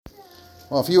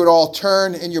Well, if you would all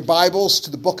turn in your Bibles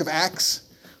to the book of Acts,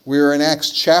 we're in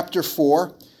Acts chapter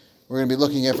 4. We're going to be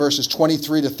looking at verses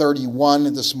 23 to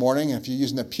 31 this morning. And if you're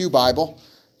using the Pew Bible,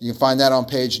 you can find that on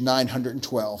page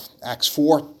 912. Acts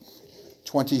 4,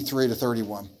 23 to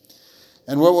 31.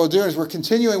 And what we'll do is we're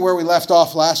continuing where we left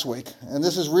off last week. And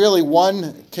this is really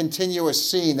one continuous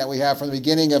scene that we have from the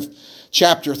beginning of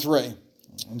chapter 3.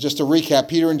 And just to recap,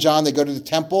 Peter and John, they go to the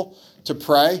temple to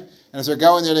pray. And as they're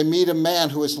going there, they meet a man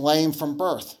who is lame from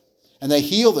birth. And they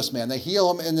heal this man. They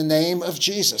heal him in the name of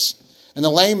Jesus. And the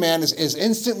lame man is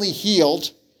instantly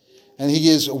healed. And he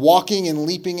is walking and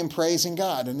leaping and praising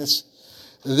God. And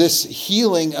this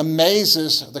healing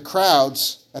amazes the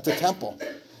crowds at the temple.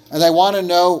 And they want to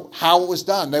know how it was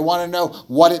done. They want to know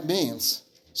what it means.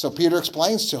 So Peter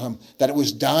explains to him that it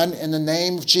was done in the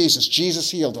name of Jesus.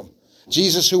 Jesus healed him.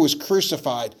 Jesus who was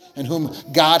crucified and whom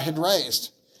God had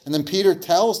raised. And then Peter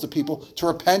tells the people to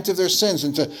repent of their sins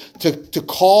and to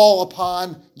call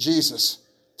upon Jesus,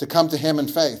 to come to him in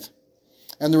faith.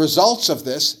 And the results of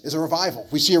this is a revival.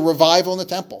 We see a revival in the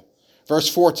temple.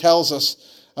 Verse 4 tells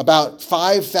us about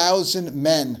 5,000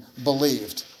 men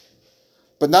believed.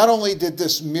 But not only did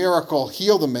this miracle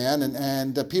heal the man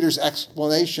and Peter's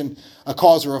explanation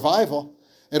cause a revival,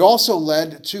 it also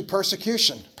led to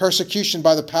persecution. Persecution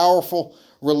by the powerful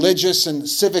religious and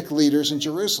civic leaders in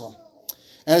Jerusalem.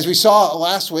 And as we saw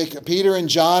last week, Peter and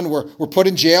John were put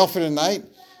in jail for the night.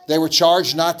 They were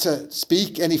charged not to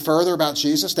speak any further about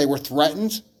Jesus. They were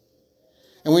threatened.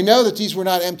 And we know that these were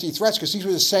not empty threats because these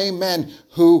were the same men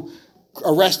who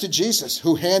arrested Jesus,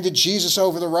 who handed Jesus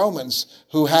over to the Romans,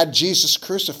 who had Jesus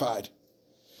crucified.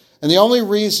 And the only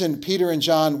reason Peter and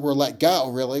John were let go,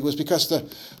 really, was because the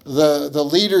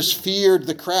leaders feared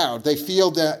the crowd. They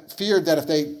feared that if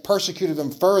they persecuted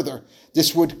them further,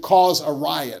 this would cause a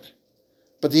riot.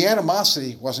 But the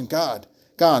animosity wasn't gone.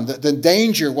 The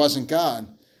danger wasn't gone.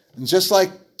 And just like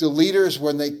the leaders,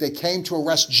 when they came to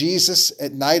arrest Jesus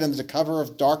at night under the cover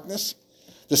of darkness,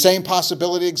 the same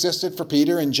possibility existed for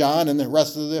Peter and John and the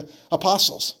rest of the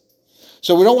apostles.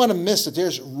 So we don't want to miss that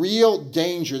there's real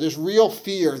danger, there's real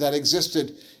fear that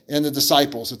existed in the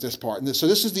disciples at this part. And so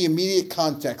this is the immediate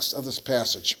context of this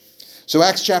passage. So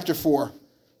Acts chapter 4,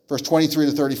 verse 23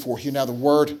 to 34. Hear now the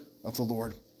word of the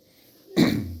Lord.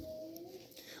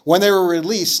 When they were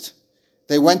released,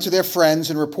 they went to their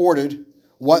friends and reported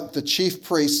what the chief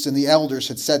priests and the elders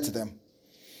had said to them.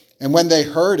 And when they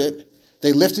heard it,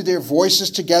 they lifted their voices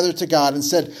together to God and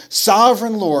said,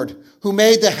 "Sovereign Lord, who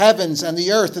made the heavens and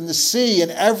the earth and the sea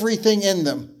and everything in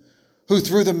them, who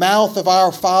through the mouth of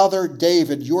our father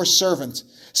David, your servant,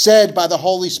 said by the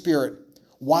Holy Spirit,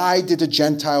 why did the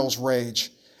Gentiles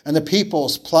rage and the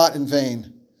peoples plot in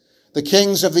vain? The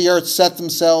kings of the earth set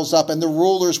themselves up, and the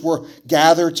rulers were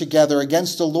gathered together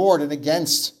against the Lord and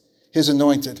against his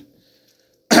anointed.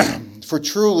 For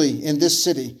truly in this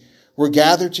city were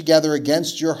gathered together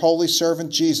against your holy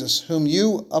servant Jesus, whom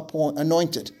you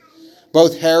anointed,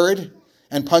 both Herod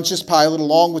and Pontius Pilate,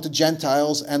 along with the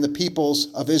Gentiles and the peoples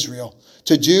of Israel,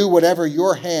 to do whatever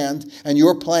your hand and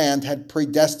your plan had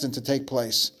predestined to take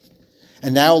place.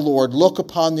 And now, Lord, look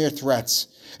upon their threats,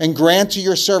 and grant to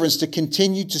your servants to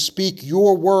continue to speak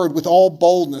your word with all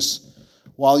boldness,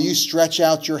 while you stretch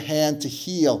out your hand to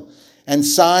heal, and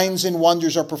signs and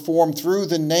wonders are performed through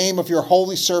the name of your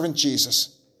holy servant Jesus."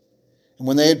 And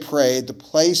when they had prayed, the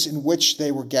place in which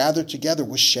they were gathered together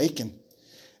was shaken,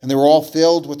 and they were all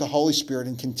filled with the Holy Spirit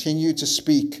and continued to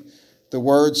speak the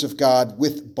words of God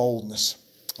with boldness.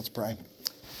 Let's pray.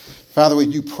 Father, we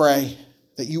do pray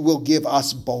that you will give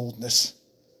us boldness.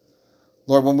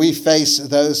 Lord, when we face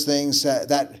those things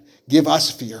that give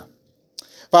us fear,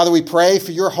 Father, we pray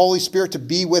for your Holy Spirit to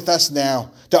be with us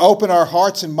now, to open our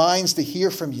hearts and minds to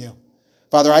hear from you.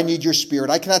 Father, I need your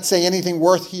Spirit. I cannot say anything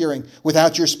worth hearing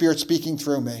without your Spirit speaking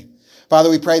through me. Father,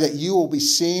 we pray that you will be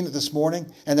seen this morning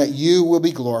and that you will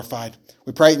be glorified.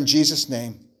 We pray it in Jesus'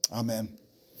 name. Amen.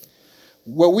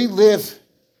 Well, we live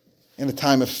in a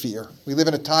time of fear. We live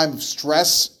in a time of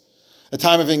stress, a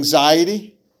time of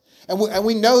anxiety. And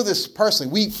we know this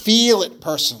personally. We feel it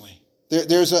personally.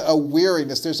 There's a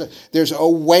weariness. There's a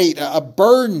weight, a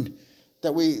burden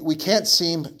that we can't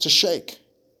seem to shake.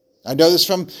 I know this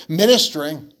from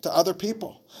ministering to other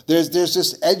people. There's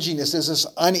this edginess, there's this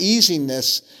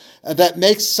uneasiness that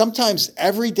makes sometimes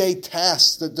everyday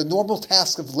tasks, the normal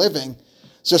task of living,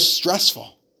 just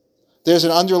stressful. There's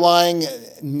an underlying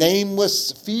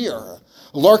nameless fear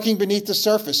lurking beneath the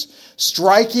surface,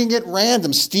 striking at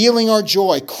random, stealing our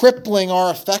joy, crippling our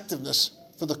effectiveness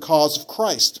for the cause of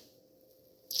Christ.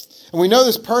 And we know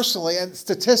this personally, and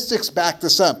statistics back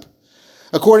this up.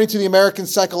 According to the American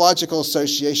Psychological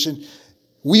Association,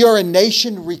 We are a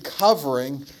nation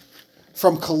recovering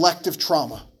from collective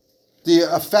trauma.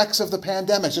 The effects of the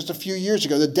pandemic just a few years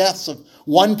ago, the deaths of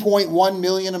 1.1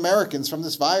 million Americans from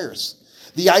this virus,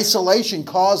 the isolation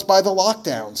caused by the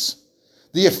lockdowns,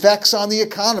 the effects on the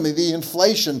economy, the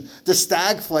inflation, the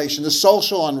stagflation, the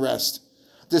social unrest,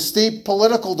 the steep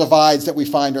political divides that we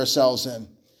find ourselves in.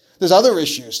 There's other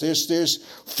issues. There's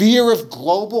fear of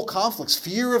global conflicts,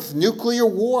 fear of nuclear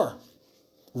war,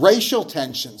 racial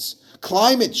tensions,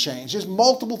 climate change. There's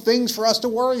multiple things for us to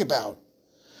worry about.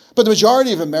 But the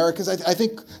majority of Americans, I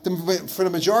think for the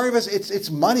majority of us, it's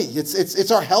money.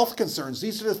 It's our health concerns.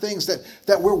 These are the things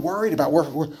that we're worried about.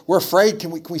 We're afraid,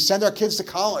 can we send our kids to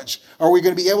college? Are we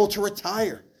going to be able to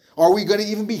retire? Are we going to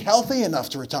even be healthy enough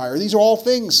to retire? These are all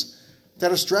things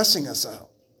that are stressing us out.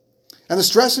 And the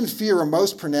stress and fear are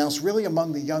most pronounced really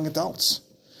among the young adults.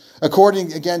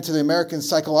 According, again, to the American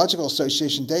Psychological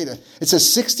Association data, it says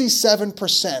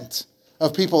 67%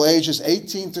 of people ages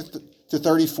 18 to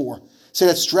 34 say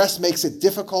that stress makes it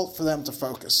difficult for them to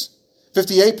focus.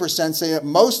 58% say that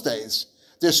most days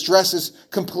their stress is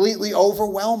completely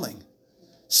overwhelming.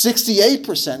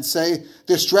 68% say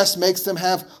their stress makes them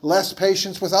have less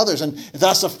patience with others and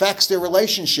thus affects their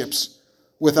relationships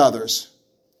with others.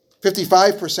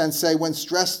 55% say when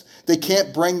stressed, they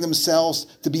can't bring themselves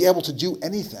to be able to do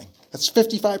anything. That's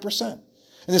 55%. And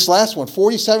this last one,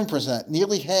 47%,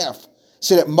 nearly half,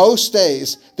 say that most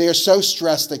days they are so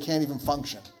stressed they can't even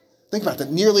function. Think about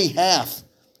that. Nearly half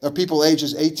of people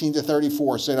ages 18 to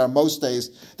 34 say that on most days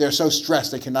they're so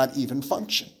stressed they cannot even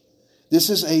function. This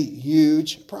is a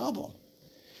huge problem.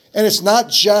 And it's not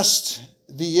just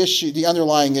the issue, the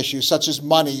underlying issues such as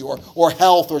money or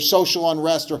health or social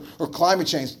unrest or climate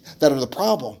change that are the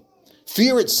problem.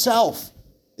 Fear itself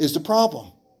is the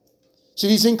problem. See,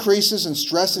 these increases in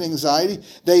stress and anxiety,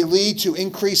 they lead to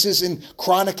increases in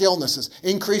chronic illnesses,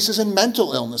 increases in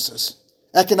mental illnesses,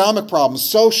 economic problems,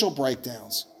 social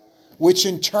breakdowns, which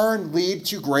in turn lead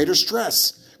to greater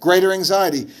stress, greater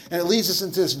anxiety, and it leads us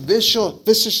into this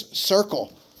vicious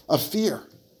circle of fear.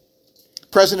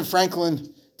 President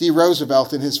Franklin D.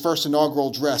 Roosevelt, in his first inaugural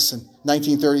address in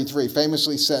 1933,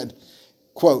 famously said,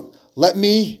 quote, "Let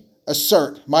me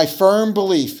assert my firm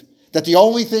belief that the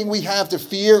only thing we have to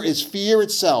fear is fear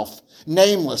itself,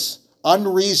 nameless,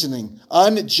 unreasoning,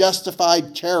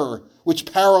 unjustified terror,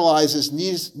 which paralyzes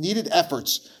needed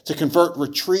efforts to convert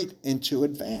retreat into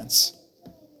advance."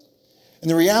 And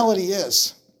the reality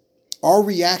is, our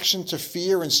reaction to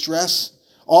fear and stress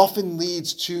often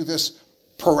leads to this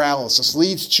paralysis,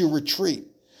 leads to retreat,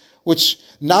 which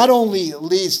not only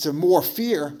leads to more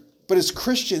fear, but as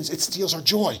Christians, it steals our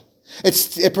joy.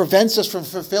 It prevents us from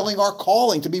fulfilling our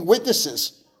calling to be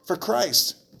witnesses for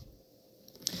Christ.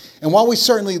 And while we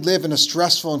certainly live in a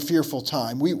stressful and fearful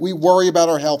time, we worry about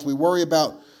our health, we worry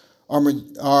about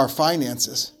our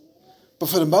finances. But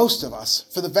for the most of us,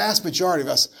 for the vast majority of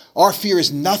us, our fear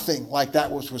is nothing like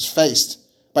that which was faced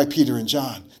by Peter and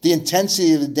John. The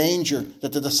intensity of the danger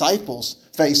that the disciples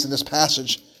faced in this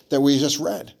passage that we just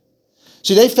read.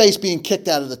 See, they faced being kicked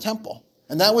out of the temple.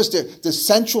 And that was the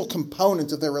central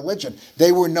component of their religion.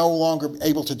 They were no longer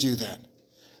able to do that.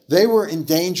 They were in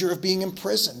danger of being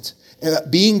imprisoned,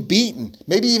 being beaten,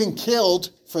 maybe even killed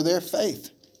for their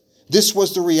faith. This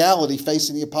was the reality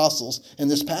facing the apostles in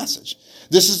this passage.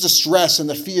 This is the stress and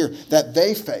the fear that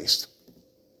they faced.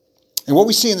 And what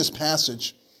we see in this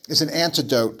passage is an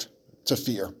antidote to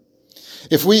fear.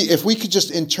 If we could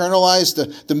just internalize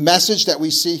the message that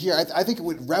we see here, I think it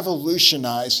would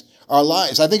revolutionize our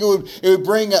lives. I think it would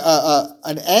bring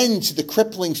an end to the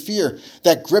crippling fear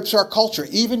that grips our culture,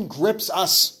 even grips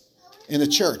us in the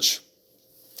church.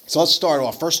 So let's start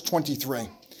off. Verse 23.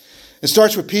 It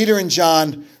starts with Peter and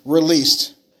John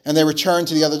released, and they return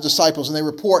to the other disciples, and they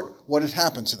report what had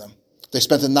happened to them. They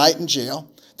spent the night in jail.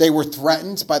 They were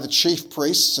threatened by the chief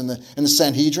priests and the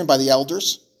Sanhedrin, by the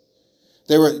elders.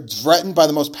 They were threatened by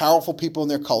the most powerful people in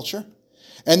their culture.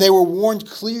 And they were warned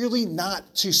clearly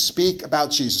not to speak about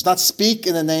Jesus, not speak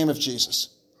in the name of Jesus.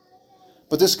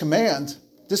 But this command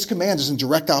is in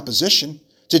direct opposition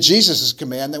to Jesus'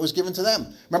 command that was given to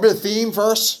them. Remember the theme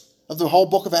verse of the whole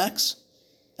book of Acts?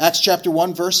 Acts chapter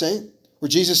 1, verse 8, where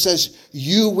Jesus says,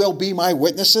 "You will be my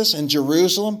witnesses in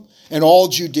Jerusalem and all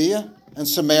Judea and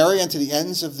Samaria and to the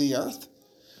ends of the earth."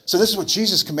 So this is what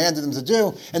Jesus commanded them to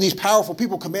do, and these powerful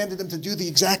people commanded them to do the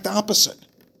exact opposite.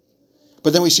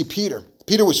 But then we see Peter.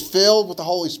 Peter was filled with the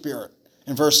Holy Spirit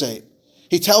in verse 8.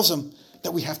 He tells them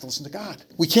that we have to listen to God.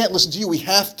 We can't listen to you. We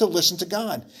have to listen to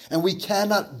God. And we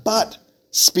cannot but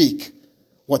speak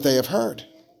what they have heard.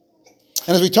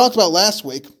 And as we talked about last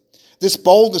week, this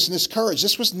boldness and this courage,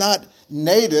 this was not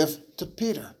native to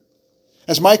Peter.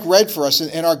 As Mike read for us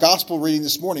in our gospel reading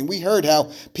this morning, we heard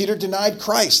how Peter denied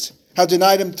Christ, how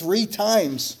denied him 3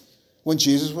 times when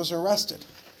Jesus was arrested.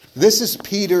 This is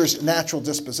Peter's natural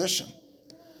disposition.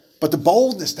 But the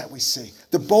boldness that we see,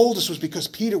 the boldness was because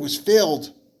Peter was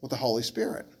filled with the Holy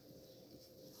Spirit.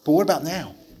 But what about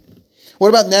now? What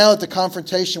about now that the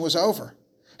confrontation was over?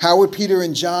 How would Peter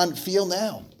and John feel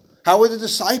now? How would the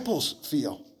disciples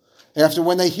feel after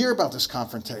when they hear about this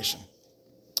confrontation?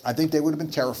 I think they would have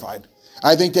been terrified.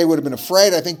 I think they would have been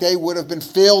afraid. I think they would have been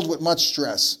filled with much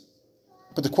stress.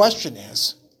 But the question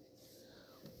is,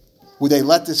 would they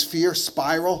let this fear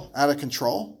spiral out of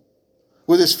control?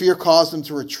 Would this fear cause them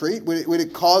to retreat? Would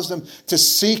it cause them to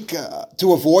seek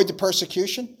to avoid the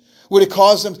persecution? Would it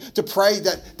cause them to pray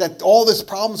that all these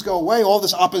problems go away, all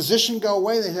this opposition go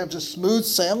away, they have just smooth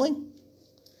sailing?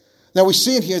 Now we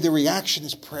see in here the reaction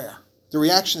is prayer. The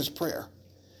reaction is prayer.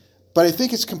 But I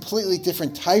think it's a completely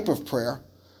different type of prayer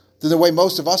than the way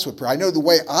most of us would pray. I know the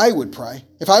way I would pray.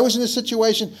 If I was in this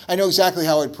situation, I know exactly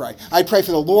how I'd pray. I'd pray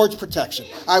for the Lord's protection.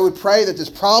 I would pray that this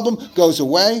problem goes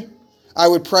away. I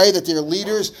would pray that their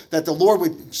leaders, that the Lord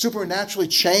would supernaturally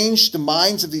change the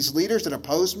minds of these leaders that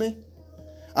oppose me.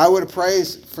 I would pray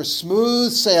for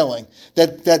smooth sailing,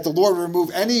 that the Lord would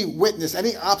remove any witness,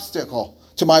 any obstacle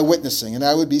to my witnessing, and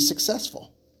I would be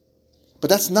successful. But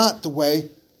that's not the way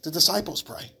the disciples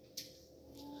pray.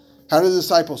 How do the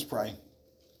disciples pray?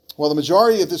 Well, the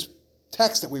majority of this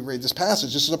text that we read, this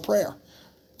passage, this is a prayer.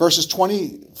 Verses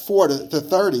 24 to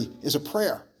 30 is a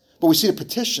prayer. But we see the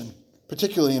petition,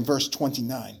 particularly in verse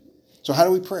 29. So how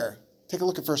do we pray? Take a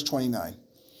look at verse 29.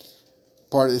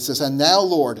 Part of it says, "And now,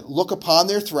 Lord, look upon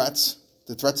their threats,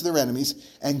 the threats of their enemies,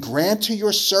 and grant to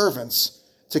your servants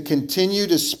to continue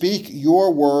to speak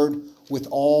your word with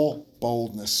all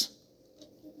boldness."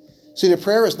 See, the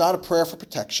prayer is not a prayer for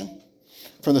protection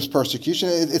from this persecution.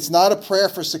 It's not a prayer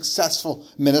for successful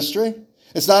ministry.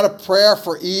 It's not a prayer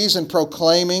for ease in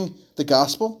proclaiming the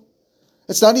gospel.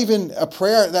 It's not even a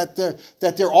prayer that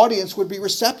their audience would be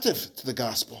receptive to the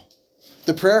gospel.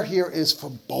 The prayer here is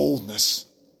for boldness.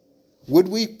 Would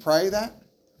we pray that?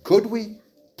 Could we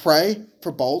pray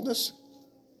for boldness?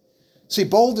 See,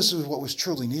 boldness is what was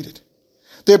truly needed.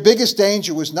 Their biggest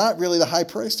danger was not really the high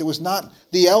priest. It was not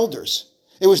the elders.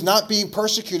 It was not being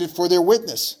persecuted for their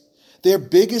witness. Their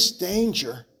biggest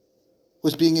danger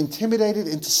was being intimidated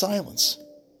into silence.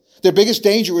 Their biggest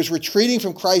danger was retreating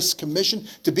from Christ's commission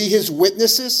to be his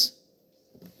witnesses,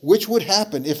 which would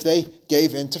happen if they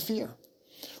gave in to fear.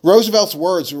 Roosevelt's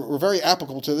words were very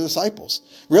applicable to the disciples.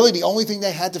 Really, the only thing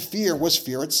they had to fear was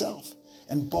fear itself.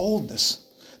 And boldness,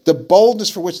 the boldness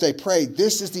for which they prayed,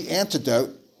 this is the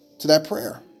antidote to that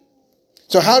prayer.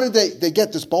 So how did they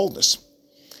get this boldness?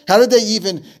 How did they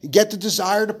even get the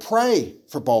desire to pray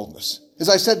for boldness? As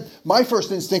I said, my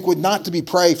first instinct would not to be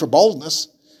pray for boldness,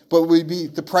 but would be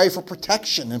to pray for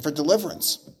protection and for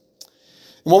deliverance.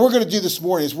 And what we're going to do this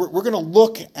morning is we're going to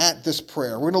look at this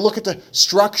prayer. We're going to look at the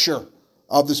structure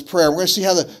of this prayer. We're going to see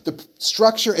how the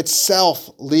structure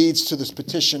itself leads to this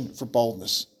petition for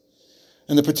boldness.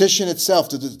 And the petition itself,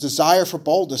 the desire for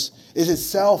boldness, is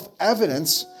itself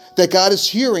evidence that God is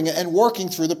hearing and working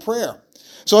through the prayer.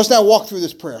 So let's now walk through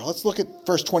this prayer. Let's look at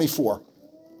verse 24.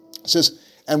 It says,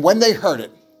 "And when they heard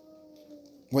it,"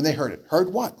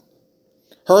 heard what?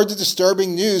 Heard the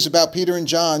disturbing news about Peter and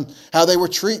John, how they were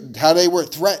treated, how they were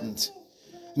threatened.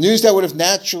 News that would have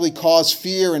naturally caused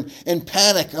fear and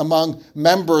panic among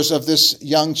members of this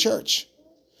young church.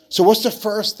 So what's the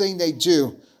first thing they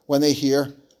do when they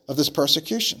hear of this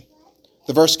persecution?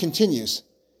 The verse continues.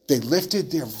 They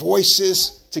lifted their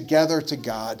voices together to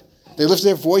God. They lifted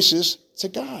their voices to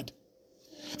God.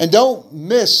 And don't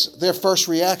miss their first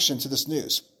reaction to this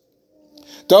news.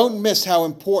 Don't miss how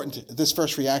important this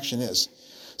first reaction is.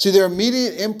 See, their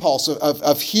immediate impulse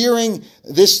of hearing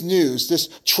this news, this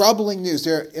troubling news,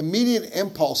 their immediate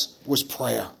impulse was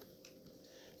prayer.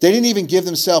 They didn't even give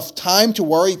themselves time to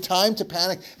worry, time to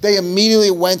panic. They immediately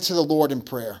went to the Lord in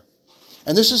prayer.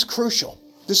 And this is crucial.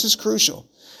 This is crucial.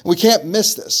 We can't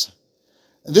miss this.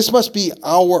 This must be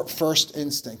our first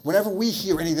instinct. Whenever we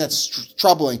hear anything that's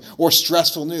troubling or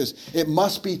stressful news, it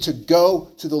must be to go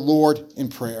to the Lord in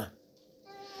prayer.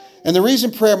 And the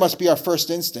reason prayer must be our first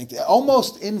instinct,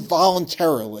 almost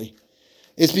involuntarily,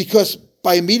 is because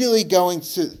by immediately going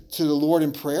to the Lord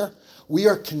in prayer, we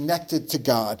are connected to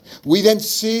God. We then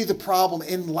see the problem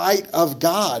in light of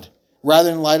God rather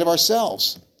than in light of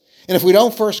ourselves. And if we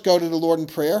don't first go to the Lord in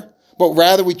prayer, but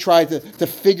rather we try to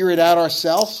figure it out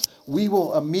ourselves, we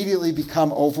will immediately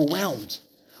become overwhelmed.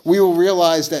 We will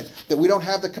realize that we don't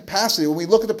have the capacity. When we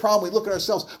look at the problem, we look at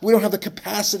ourselves. We don't have the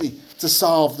capacity to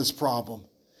solve this problem.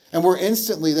 And we're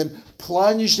instantly then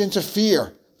plunged into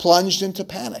fear, plunged into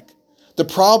panic. The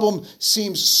problem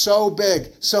seems so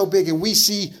big, and we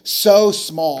see so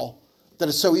small that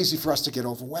it's so easy for us to get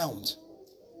overwhelmed.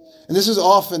 And this is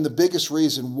often the biggest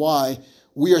reason why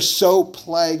we are so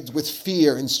plagued with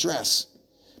fear and stress.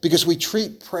 Because we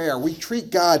treat prayer, we treat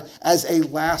God as a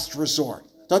last resort.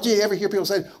 Don't you ever hear people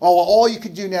say, oh, well, all you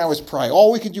can do now is pray.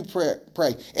 All we can do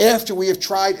pray. After we have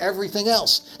tried everything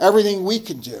else, everything we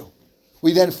can do,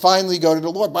 we then finally go to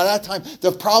the Lord. By that time,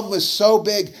 the problem is so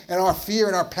big and our fear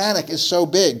and our panic is so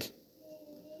big.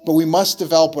 But we must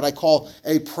develop what I call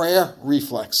a prayer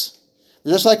reflex.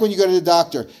 Just like when you go to the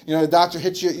doctor, the doctor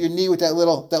hits your knee with that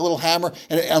little hammer,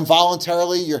 and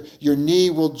involuntarily your knee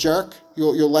will jerk,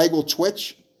 your leg will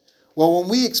twitch. Well, when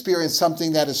we experience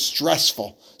something that is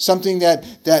stressful, something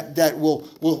that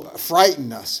will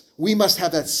frighten us, we must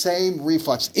have that same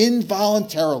reflex,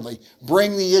 involuntarily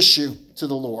bring the issue to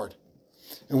the Lord.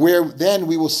 And where then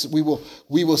we will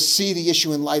see the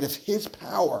issue in light of his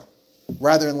power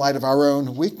rather in light of our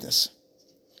own weakness.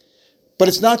 But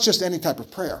it's not just any type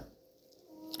of prayer.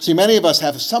 See, many of us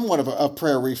have somewhat of a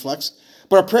prayer reflex,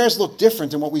 but our prayers look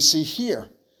different than what we see here.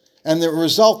 And the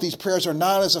result, these prayers are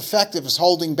not as effective as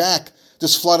holding back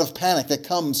this flood of panic that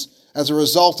comes as a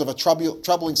result of a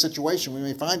troubling situation we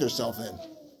may find ourselves in.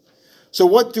 So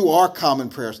what do our common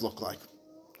prayers look like?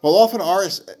 Well, often our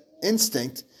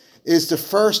instinct is to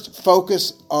first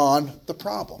focus on the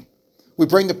problem. We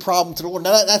bring the problem to the Lord.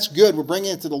 Now, that's good. We're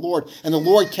bringing it to the Lord, and the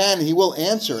Lord can, and he will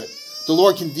answer it. The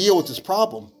Lord can deal with this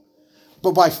problem.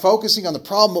 But by focusing on the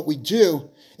problem, what we do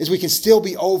is we can still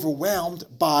be overwhelmed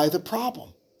by the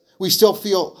problem. We still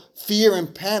feel fear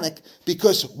and panic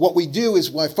because what we do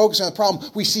is by focusing on the problem,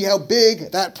 we see how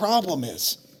big that problem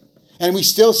is. And we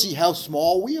still see how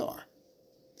small we are.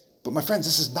 But my friends,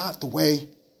 this is not the way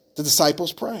the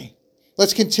disciples pray.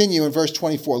 Let's continue in verse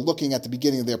 24, looking at the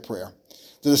beginning of their prayer.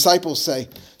 The disciples say,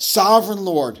 Sovereign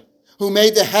Lord, who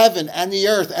made the heaven and the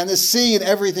earth and the sea and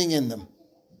everything in them.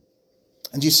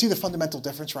 And do you see the fundamental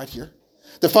difference right here?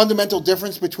 The fundamental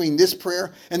difference between this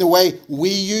prayer and the way we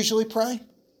usually pray?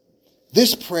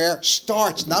 This prayer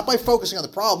starts not by focusing on the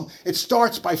problem, it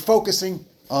starts by focusing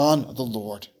on the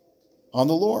Lord. On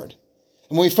the Lord.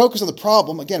 And when we focus on the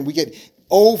problem, again, we get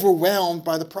overwhelmed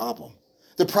by the problem.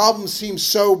 The problem seems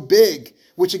so big,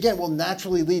 which again will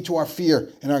naturally lead to our fear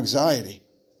and our anxiety.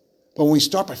 But when we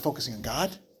start by focusing on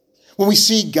God, when we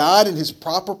see God in his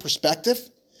proper perspective,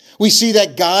 we see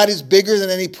that God is bigger than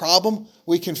any problem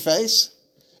we can face.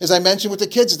 As I mentioned with the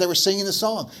kids as they were singing the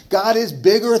song, God is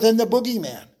bigger than the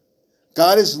boogeyman.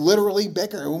 God is literally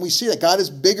bigger. And when we see that God is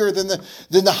bigger than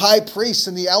the high priests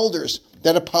and the elders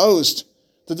that opposed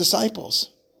the disciples.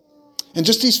 And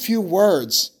just these few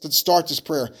words that start this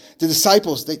prayer, the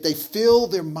disciples, they fill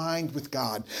their mind with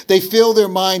God. They fill their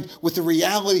mind with the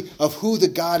reality of who the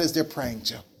God is they're praying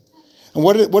to. And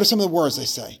what are some of the words they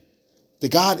say? The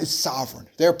God is sovereign.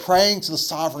 They're praying to the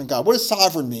sovereign God. What does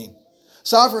sovereign mean?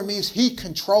 Sovereign means he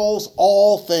controls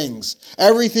all things.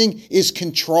 Everything is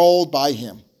controlled by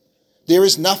him. There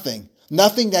is nothing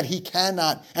that he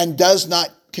cannot and does not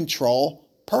control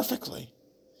perfectly.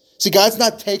 See, God's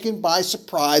not taken by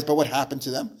surprise by what happened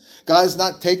to them. God is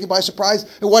not taken by surprise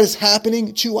by what is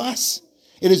happening to us.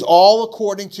 It is all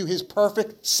according to his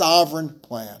perfect sovereign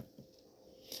plan.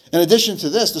 In addition to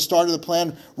this, the start of the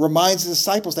plan reminds the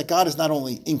disciples that God is not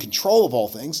only in control of all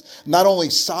things, not only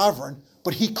sovereign,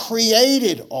 but he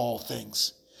created all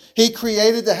things. He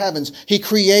created the heavens. He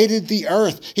created the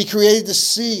earth. He created the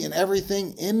sea and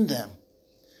everything in them.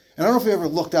 And I don't know if you ever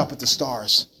looked up at the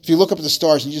stars. If you look up at the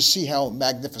stars, you just see how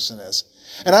magnificent it is.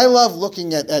 And I love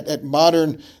looking at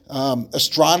modern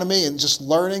astronomy and just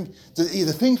learning.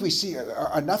 The things we see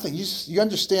are nothing. You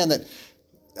understand that.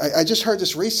 I just heard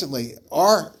this recently.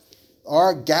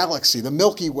 Our galaxy, the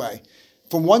Milky Way,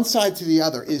 from one side to the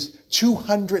other is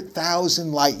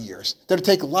 200,000 light years. That'll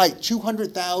take light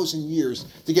 200,000 years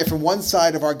to get from one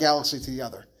side of our galaxy to the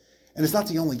other. And it's not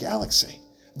the only galaxy.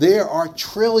 There are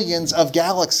trillions of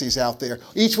galaxies out there,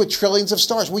 each with trillions of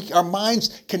stars. Our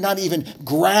minds cannot even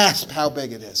grasp how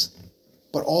big it is.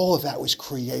 But all of that was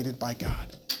created by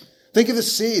God. Think of the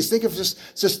seas. Think of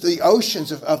just the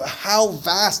oceans, of how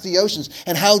vast the oceans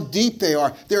and how deep they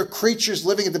are. There are creatures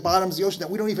living at the bottoms of the ocean that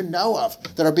we don't even know of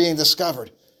that are being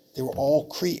discovered. They were all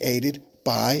created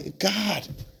by God.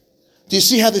 Do you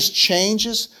see how this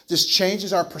changes? This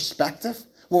changes our perspective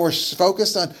when we're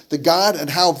focused on the God and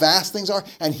how vast things are,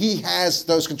 and he has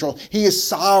those controls. He is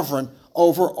sovereign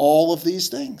over all of these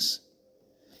things.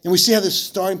 And we see how this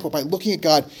starting point, by looking at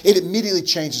God, it immediately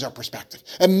changes our perspective.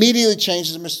 Immediately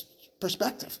changes our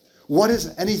perspective. What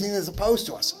is anything that is opposed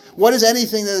to us? What is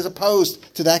anything that is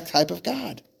opposed to that type of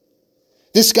God?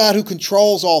 This God who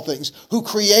controls all things, who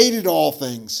created all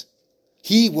things,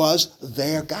 he was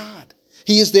their God.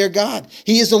 He is their God.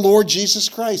 He is the Lord Jesus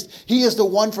Christ. He is the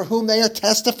one for whom they are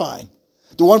testifying,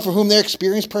 the one for whom they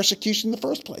experienced persecution in the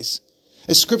first place.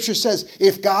 As Scripture says,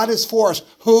 if God is for us,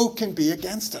 who can be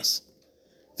against us?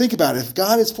 Think about it. If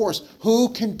God is for us, who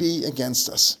can be against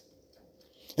us?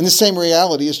 And the same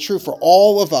reality is true for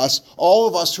all of us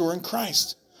who are in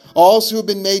Christ. All of us who have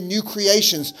been made new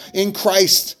creations in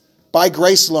Christ, by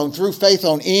grace alone, through faith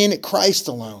alone, in Christ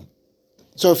alone.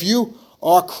 So if you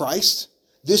are Christ,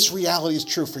 this reality is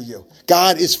true for you.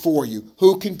 God is for you.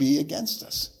 Who can be against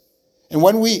us? And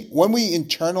when we fully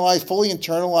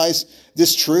internalize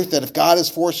this truth that if God is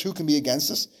for us, who can be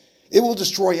against us? It will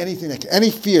destroy any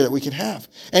fear that we can have,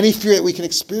 any fear that we can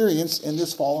experience in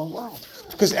this fallen world.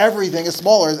 Because everything is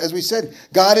smaller. As we said,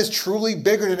 God is truly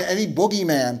bigger than any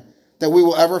boogeyman that we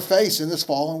will ever face in this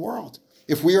fallen world.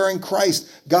 If we are in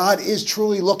Christ, God is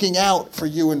truly looking out for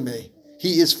you and me.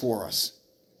 He is for us.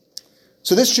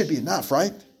 So this should be enough,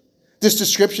 right? This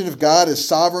description of God as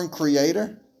sovereign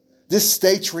creator, this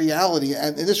states reality,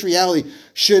 and this reality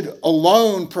should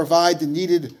alone provide the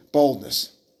needed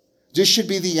boldness. This should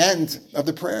be the end of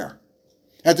the prayer.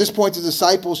 At this point, the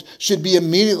disciples should be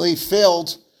immediately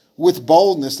filled with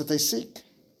boldness that they seek.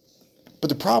 But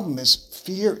the problem is,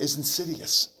 fear is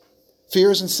insidious.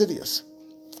 Fear is insidious.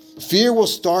 Fear will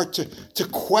start to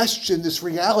question this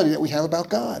reality that we have about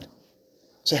God.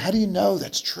 So how do you know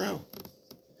that's true?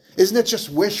 Isn't it just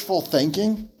wishful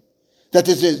thinking? That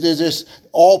there's this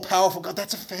all-powerful God?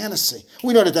 That's a fantasy.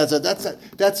 We know that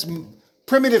that's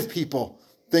primitive people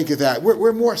think of that.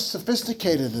 We're more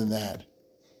sophisticated than that.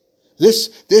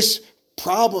 This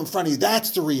problem in front of you,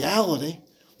 that's the reality,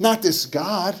 not this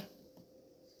God.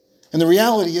 And the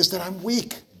reality is that I'm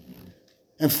weak.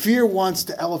 And fear wants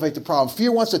to elevate the problem.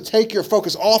 Fear wants to take your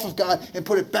focus off of God and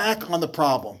put it back on the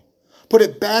problem. Put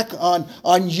it back on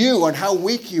you, on how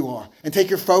weak you are, and take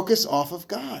your focus off of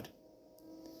God.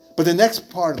 But the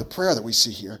next part of the prayer that we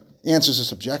see here answers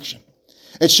this objection.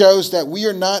 It shows that we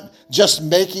are not just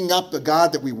making up the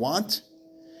God that we want.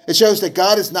 It shows that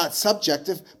God is not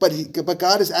subjective, but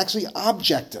God is actually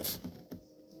objective.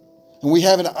 And we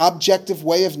have an objective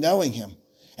way of knowing him.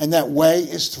 And that way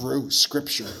is through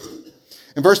Scripture.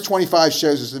 And verse 25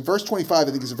 shows us. And verse 25, I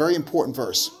think, is a very important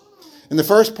verse. In the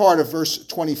first part of verse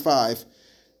 25,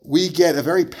 we get a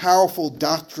very powerful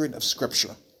doctrine of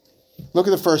Scripture. Look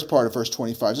at the first part of verse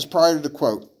 25, just prior to the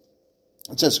quote.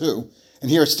 It says, who, and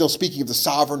here it's still speaking of the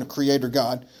sovereign creator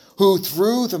God, who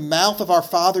through the mouth of our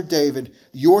father David,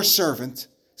 your servant,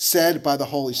 said by the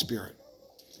Holy Spirit.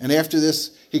 And after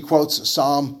this, he quotes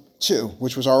Psalm 2,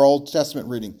 which was our Old Testament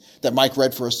reading that Mike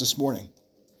read for us this morning.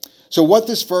 So what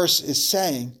this verse is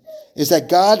saying is that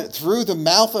God, through the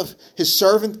mouth of his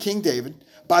servant King David,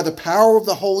 by the power of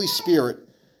the Holy Spirit,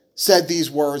 said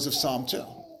these words of Psalm 2.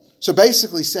 So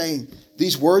basically saying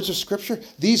these words of Scripture,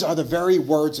 these are the very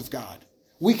words of God.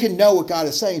 We can know what God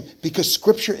is saying because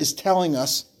Scripture is telling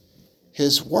us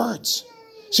his words.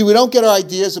 See, we don't get our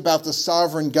ideas about the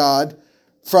sovereign God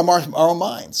from our own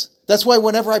minds. That's why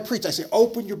whenever I preach, I say,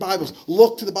 open your Bibles,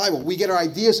 look to the Bible. We get our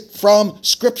ideas from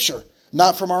Scripture,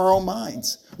 not from our own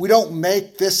minds. We don't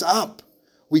make this up.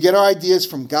 We get our ideas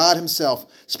from God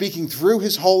himself, speaking through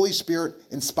his Holy Spirit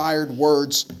inspired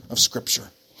words of Scripture.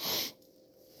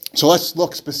 So let's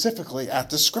look specifically at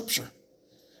the Scripture,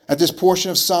 at this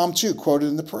portion of Psalm 2 quoted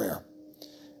in the prayer.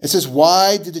 It says,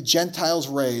 why did the Gentiles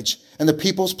rage and the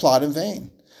peoples plot in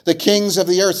vain? The kings of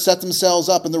the earth set themselves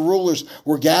up and the rulers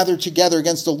were gathered together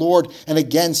against the Lord and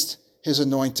against his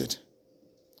anointed.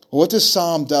 Well, what this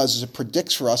psalm does is it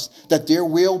predicts for us that there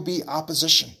will be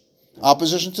opposition.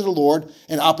 Opposition to the Lord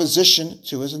and opposition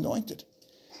to his anointed.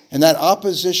 And that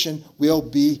opposition will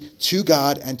be to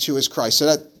God and to his Christ. So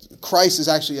that Christ is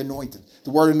actually anointed.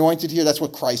 The word anointed here, that's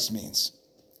what Christ means.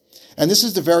 And this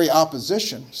is the very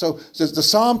opposition. So the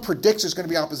psalm predicts there's going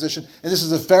to be opposition, and this is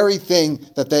the very thing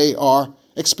that they are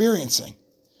experiencing.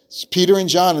 Peter and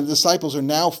John and the disciples are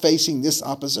now facing this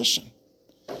opposition.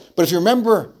 But if you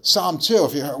remember Psalm 2,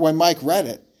 when Mike read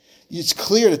it, it's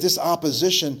clear that this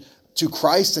opposition to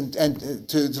Christ and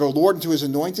to the Lord and to his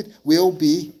anointed will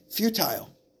be futile.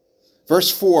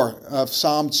 Verse 4 of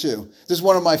Psalm 2. This is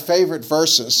one of my favorite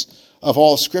verses of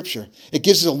all Scripture. It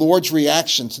gives the Lord's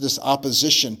reaction to this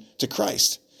opposition to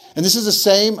Christ. And this is the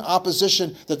same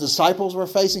opposition that the disciples were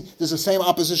facing. This is the same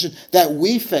opposition that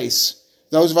we face,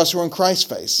 those of us who are in Christ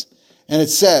face. And it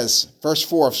says, verse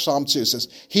 4 of Psalm 2 says,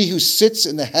 he who sits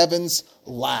in the heavens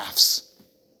laughs.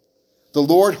 The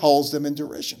Lord holds them in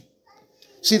derision.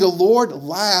 See, the Lord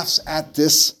laughs at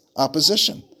this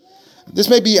opposition. This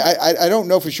may be, I don't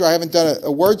know for sure, I haven't done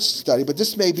a word study, but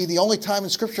this may be the only time in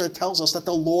Scripture it tells us that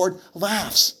the Lord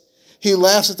laughs. He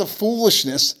laughs at the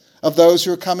foolishness of those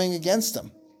who are coming against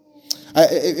him.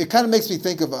 It kind of makes me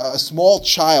think of a small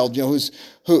child,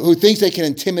 who thinks they can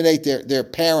intimidate their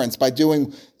parents by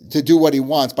do what he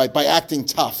wants, by acting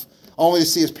tough, only to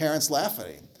see his parents laugh at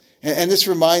him. And this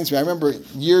reminds me, I remember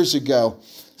years ago,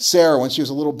 Sarah, when she was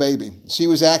a little baby, she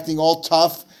was acting all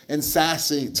tough and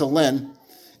sassy to Lynn,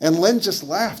 and Lynn just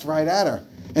laughed right at her.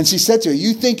 And she said to her,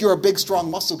 "You think you're a big, strong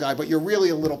muscle guy, but you're really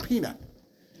a little peanut."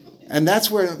 And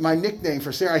that's where my nickname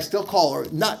for Sarah, I still call her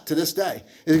Nut to this day.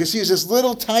 Is because she was this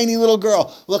little, tiny little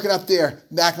girl looking up there,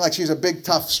 acting like she's a big,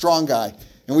 tough, strong guy.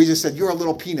 And we just said, "You're a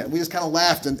little peanut." And we just kind of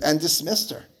laughed and dismissed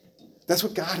her. That's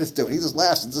what God is doing. He just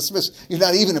laughs and dismisses. You're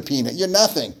not even a peanut. You're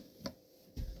nothing.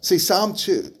 See, Psalm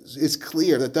 2 is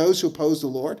clear that those who oppose the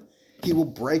Lord, he will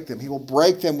break them. He will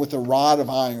break them with a rod of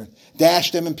iron,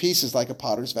 dash them in pieces like a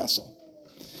potter's vessel.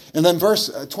 And then verse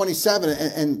 27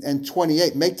 and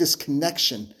 28 make this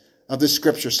connection of this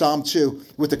scripture, Psalm 2,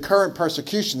 with the current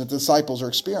persecution that the disciples are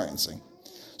experiencing.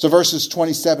 So verses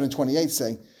 27 and 28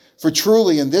 say, "For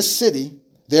truly in this city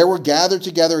there were gathered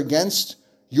together against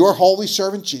your holy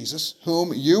servant Jesus,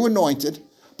 whom you anointed,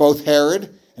 both Herod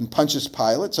and Pontius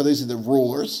Pilate," so these are the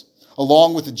rulers,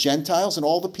 "along with the Gentiles and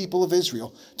all the people of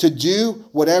Israel, to do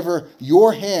whatever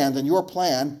your hand and your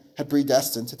plan had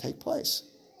predestined to take place."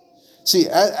 See,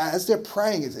 as they're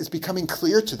praying, it's becoming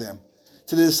clear to them,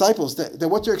 to the disciples, that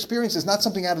what they're experiencing is not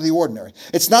something out of the ordinary.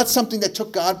 It's not something that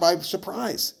took God by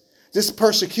surprise. This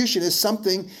persecution is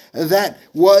something that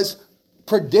was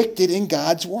predicted in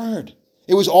God's word.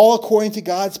 It was all according to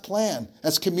God's plan,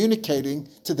 as communicating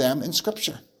to them in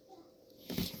Scripture.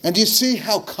 And do you see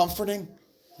how comforting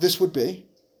this would be?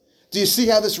 Do you see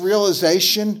how this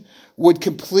realization would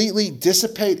completely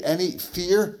dissipate any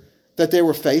fear that they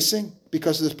were facing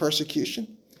because of this persecution?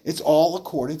 It's all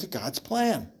according to God's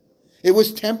plan. It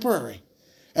was temporary,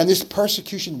 and this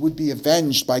persecution would be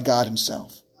avenged by God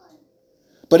himself.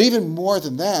 But even more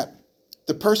than that,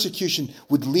 the persecution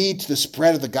would lead to the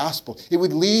spread of the gospel. It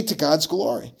would lead to God's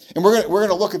glory. And we're going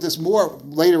to look at this more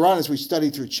later on as we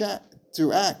study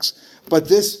through Acts. But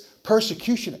this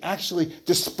persecution actually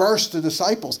dispersed the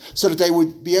disciples so that they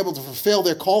would be able to fulfill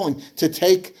their calling to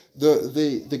take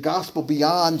the gospel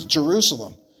beyond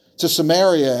Jerusalem, to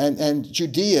Samaria and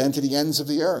Judea and to the ends of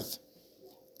the earth.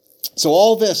 So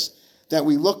all this that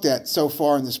we looked at so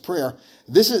far in this prayer,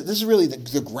 this is really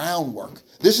the groundwork.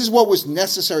 This is what was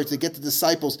necessary to get the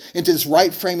disciples into this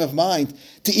right frame of mind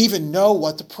to even know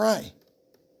what to pray.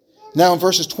 Now in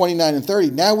verses 29 and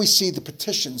 30, now we see the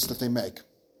petitions that they make.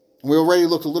 And we already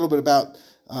looked a little bit about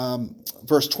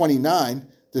verse 29,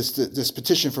 this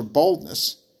petition for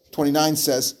boldness. 29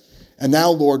 says, "And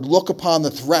now, Lord, look upon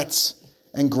the threats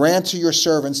and grant to your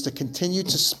servants to continue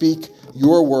to speak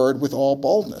your word with all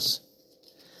boldness."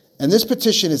 And this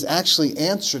petition is actually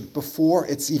answered before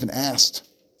it's even asked.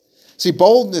 See,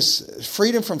 boldness,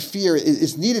 freedom from fear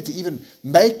is needed to even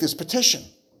make this petition.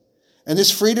 And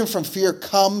this freedom from fear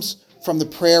comes from the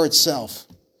prayer itself.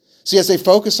 See, as they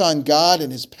focus on God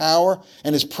and his power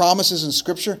and his promises in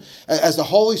Scripture, as the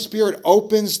Holy Spirit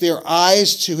opens their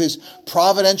eyes to his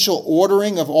providential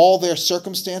ordering of all their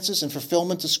circumstances and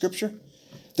fulfillment of Scripture,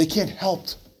 they can't help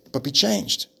but be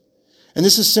changed. And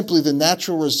this is simply the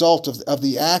natural result of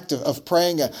the act of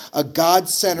praying a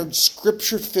God-centered,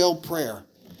 Scripture-filled prayer.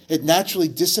 It naturally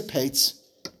dissipates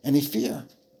any fear.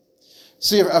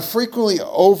 See, a frequently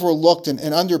overlooked and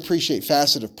underappreciated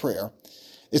facet of prayer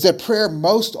is that prayer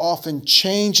most often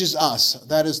changes us,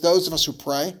 that is, those of us who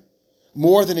pray,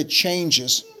 more than it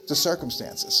changes the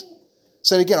circumstances.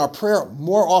 Say it again, our prayer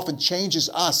more often changes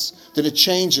us than it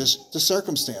changes the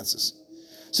circumstances.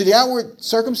 See, the outward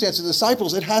circumstances of the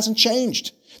disciples, it hasn't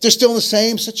changed. They're still in the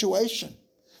same situation.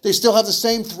 They still have the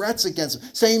same threats against them,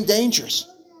 same dangers.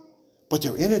 But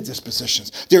their inner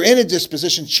dispositions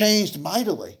changed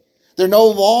mightily. They're no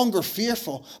longer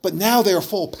fearful, but now they are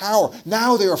full of power.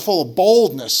 Now they are full of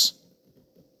boldness.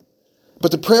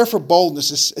 But the prayer for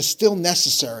boldness is still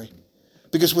necessary,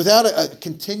 because without a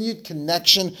continued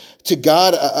connection to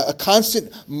God, a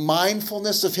constant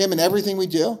mindfulness of him in everything we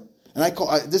do, and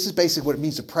this is basically what it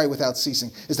means to pray without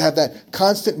ceasing, is to have that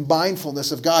constant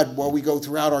mindfulness of God while we go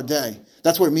throughout our day.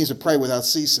 That's what it means to pray without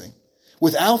ceasing.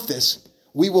 Without this,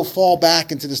 we will fall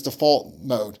back into this default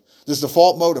mode. This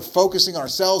default mode of focusing on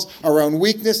ourselves, our own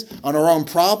weakness, on our own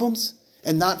problems,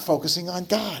 and not focusing on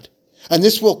God. And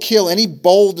this will kill any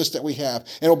boldness that we have,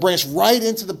 and it will bring us right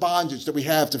into the bondage that we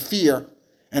have to fear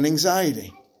and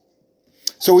anxiety.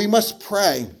 So we must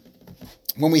pray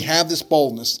when we have this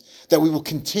boldness, that we will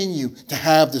continue to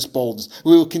have this boldness.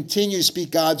 We will continue to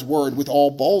speak God's word with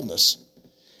all boldness.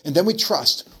 And then we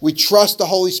trust. We trust the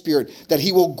Holy Spirit that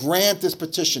he will grant this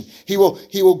petition. He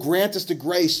will grant us the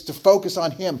grace to focus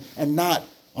on him and not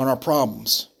on our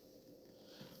problems.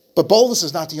 But boldness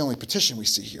is not the only petition we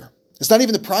see here. It's not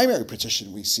even the primary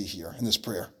petition we see here in this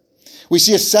prayer. We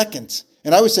see a second,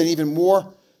 and I would say even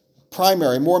more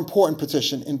primary, more important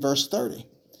petition in verse 30.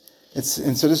 And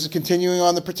so this is continuing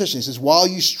on the petition. He says, while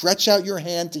you stretch out your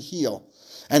hand to heal,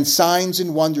 and signs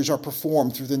and wonders are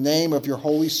performed through the name of your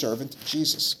holy servant,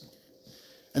 Jesus.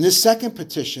 And this second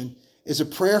petition is a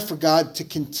prayer for God to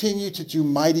continue to do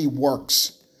mighty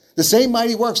works. The same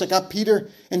mighty works that got Peter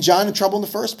and John in trouble in the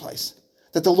first place.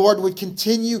 That the Lord would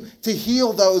continue to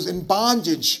heal those in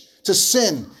bondage to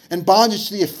sin and bondage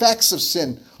to the effects of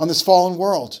sin on this fallen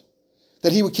world.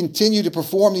 That he would continue to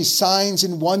perform these signs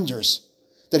and wonders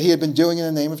that he had been doing in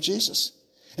the name of Jesus.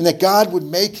 And that God would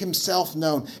make himself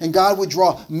known and God would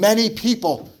draw many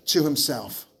people to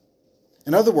himself.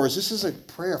 In other words, this is a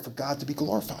prayer for God to be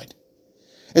glorified.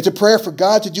 It's a prayer for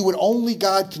God to do what only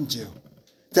God can do.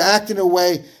 To act in a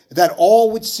way that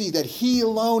all would see that he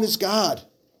alone is God.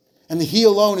 And that he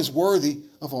alone is worthy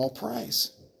of all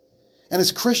praise. And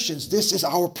as Christians, this is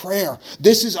our prayer.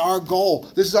 This is our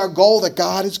goal. This is our goal, that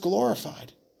God is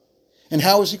glorified. And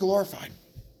how is he glorified?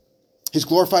 He's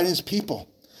glorified in his people.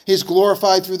 He is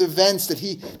glorified through the events that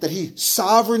he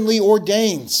sovereignly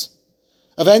ordains.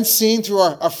 Events seen through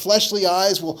our fleshly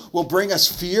eyes will bring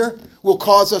us fear, will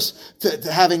cause us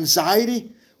to have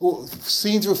anxiety.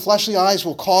 Seen through fleshly eyes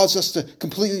will cause us to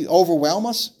completely overwhelm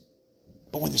us.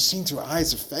 But when they're seen through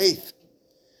eyes of faith,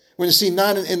 when they're seen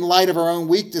not in light of our own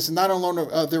weakness and not alone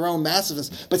of their own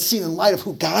massiveness, but seen in light of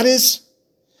who God is,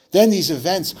 then these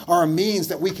events are a means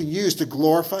that we can use to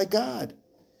glorify God.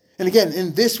 And again,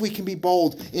 in this we can be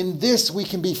bold. In this we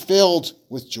can be filled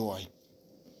with joy.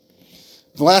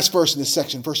 The last verse in this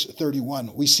section, verse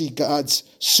 31, we see God's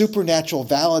supernatural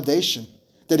validation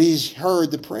that he's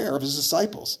heard the prayer of his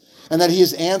disciples and that he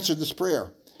has answered this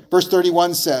prayer. Verse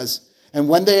 31 says, and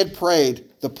when they had prayed,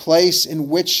 the place in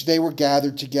which they were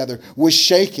gathered together was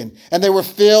shaken, and they were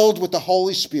filled with the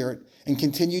Holy Spirit and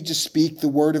continued to speak the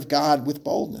word of God with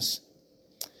boldness.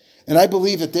 And I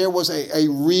believe that there was a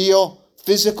real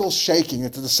physical shaking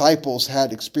that the disciples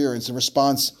had experienced in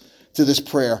response to this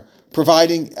prayer,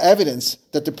 providing evidence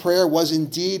that the prayer was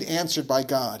indeed answered by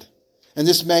God. And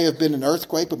this may have been an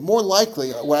earthquake, but more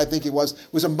likely, what I think it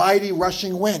was a mighty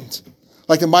rushing wind.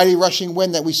 Like the mighty rushing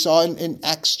wind that we saw in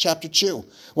Acts chapter 2,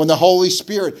 when the Holy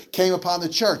Spirit came upon the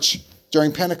church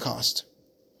during Pentecost.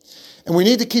 And we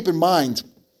need to keep in mind,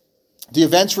 the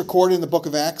events recorded in the book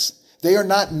of Acts, they are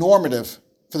not normative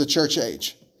for the church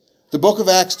age. The book of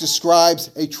Acts describes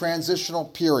a transitional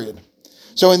period.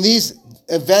 So in these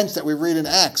events that we read in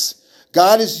Acts,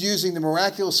 God is using the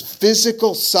miraculous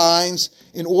physical signs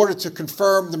in order to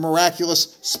confirm the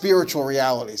miraculous spiritual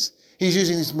realities. He's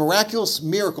using these miraculous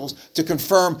miracles to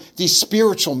confirm these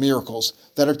spiritual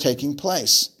miracles that are taking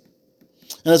place.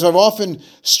 And as I've often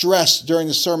stressed during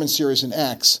the sermon series in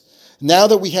Acts, now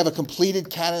that we have a completed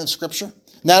canon of Scripture,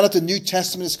 now that the New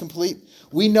Testament is complete,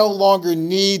 we no longer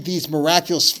need these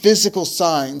miraculous physical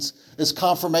signs as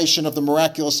confirmation of the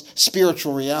miraculous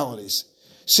spiritual realities.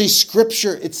 See,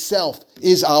 Scripture itself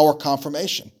is our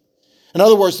confirmation. In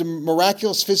other words, the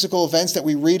miraculous physical events that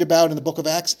we read about in the book of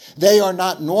Acts, they are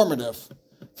not normative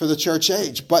for the church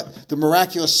age. But the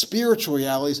miraculous spiritual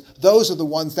realities, those are the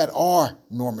ones that are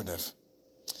normative.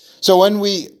 So when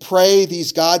we pray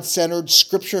these God-centered,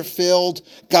 Scripture-filled,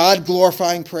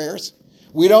 God-glorifying prayers,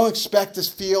 we don't expect to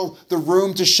feel the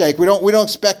room to shake. We don't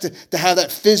expect to have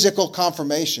that physical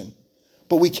confirmation.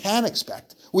 But we can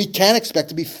expect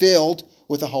to be filled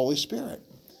with the Holy Spirit.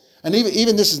 And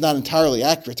even this is not entirely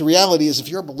accurate. The reality is, if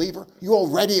you're a believer, you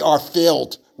already are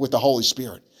filled with the Holy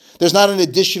Spirit. There's not an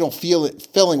additional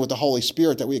filling with the Holy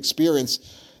Spirit that we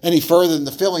experience any further than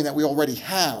the filling that we already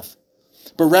have.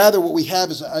 But rather what we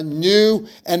have is a new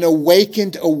and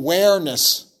awakened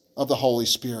awareness of the Holy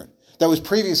Spirit that was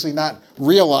previously not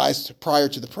realized prior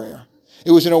to the prayer.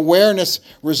 It was an awareness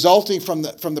resulting from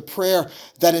the prayer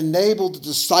that enabled the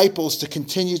disciples to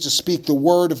continue to speak the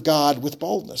word of God with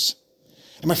boldness.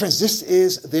 And my friends, this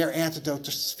is their antidote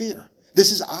to fear.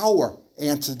 This is our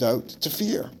antidote to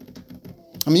fear.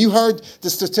 I mean, you heard the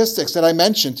statistics that I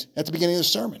mentioned at the beginning of the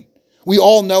sermon. We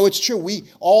all know it's true. We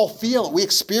all feel it. We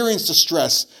experience the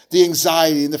stress, the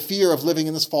anxiety, and the fear of living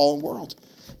in this fallen world.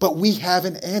 But we have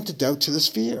an antidote to this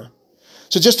fear.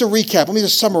 So just to recap, let me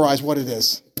just summarize what it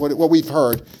is, what we've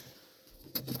heard.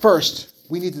 First,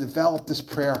 we need to develop this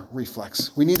prayer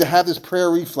reflex. We need to have this prayer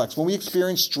reflex. When we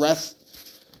experience stress,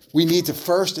 we need to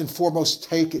first and foremost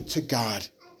take it to God.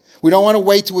 We don't want to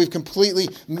wait till we've completely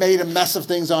made a mess of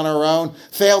things on our own,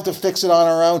 failed to fix it on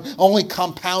our own, only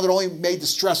compounded, only made the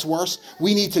stress worse.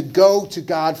 We need to go to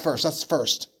God first. That's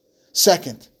first.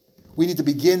 Second, we need to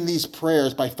begin these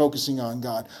prayers by focusing on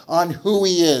God, on who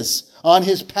he is, on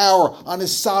his power, on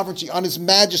his sovereignty, on his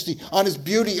majesty, on his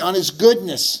beauty, on his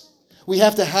goodness. We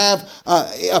have to have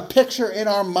a picture in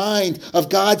our mind of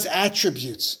God's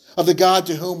attributes, of the God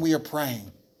to whom we are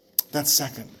praying. That's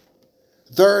second.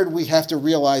 Third, we have to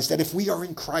realize that if we are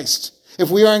in Christ, if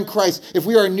we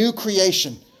are a new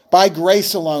creation by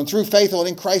grace alone, through faith alone,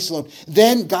 in Christ alone,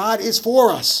 then God is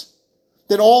for us.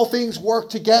 Then all things work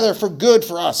together for good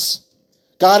for us.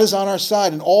 God is on our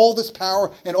side, and all this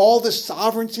power and all this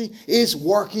sovereignty is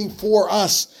working for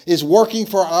us, is working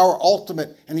for our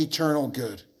ultimate and eternal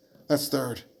good. That's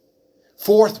third.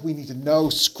 Fourth, we need to know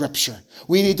Scripture.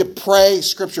 We need to pray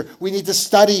Scripture. We need to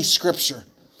study Scripture.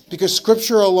 Because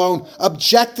Scripture alone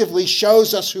objectively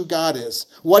shows us who God is,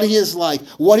 what he is like,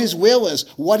 what his will is,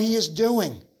 what he is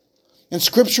doing. And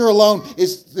Scripture alone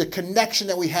is the connection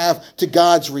that we have to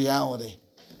God's reality.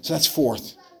 So that's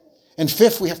fourth. And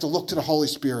fifth, we have to look to the Holy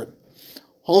Spirit.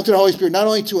 Look to the Holy Spirit not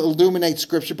only to illuminate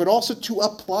Scripture, but also to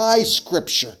apply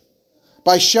Scripture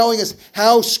by showing us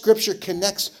how Scripture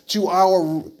connects to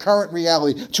our current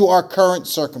reality, to our current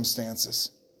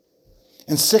circumstances.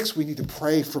 And sixth, we need to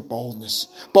pray for boldness.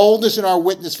 Boldness in our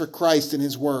witness for Christ and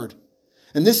his word.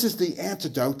 And this is the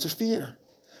antidote to fear.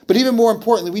 But even more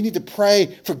importantly, we need to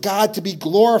pray for God to be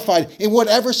glorified in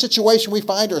whatever situation we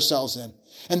find ourselves in.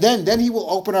 And then he will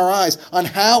open our eyes on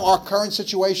how our current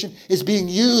situation is being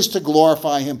used to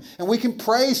glorify him. And we can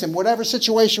praise him whatever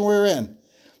situation we're in.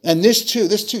 And this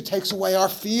too takes away our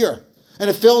fear. And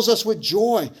it fills us with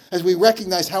joy as we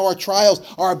recognize how our trials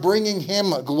are bringing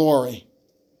him glory.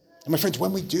 And my friends,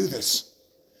 when we do this,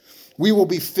 we will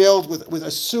be filled with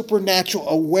a supernatural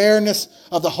awareness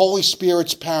of the Holy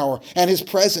Spirit's power and his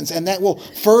presence. And that will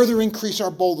further increase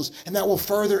our boldness. And that will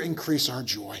further increase our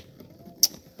joy.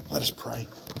 Let us pray.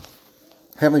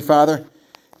 Heavenly Father,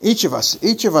 each of us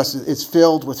is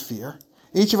filled with fear.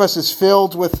 Each of us is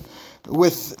filled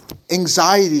with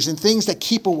anxieties and things that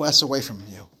keep us away from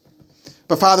you.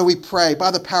 But Father, we pray by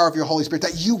the power of your Holy Spirit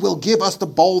that you will give us the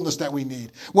boldness that we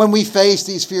need. When we face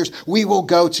these fears, we will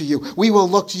go to you. We will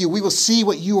look to you. We will see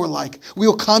what you are like. We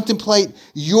will contemplate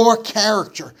your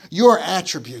character, your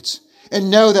attributes, and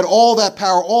know that all that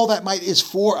power, all that might is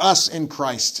for us in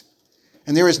Christ.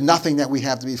 And there is nothing that we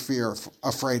have to be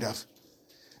afraid of.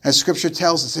 As Scripture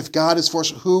tells us, if God is for us,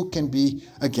 who can be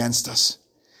against us?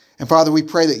 And Father, we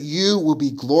pray that you will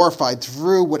be glorified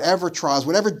through whatever trials,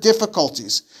 whatever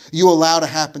difficulties you allow to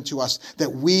happen to us,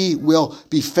 that we will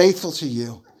be faithful to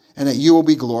you and that you will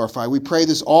be glorified. We pray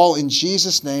this all in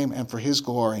Jesus' name and for his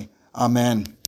glory. Amen.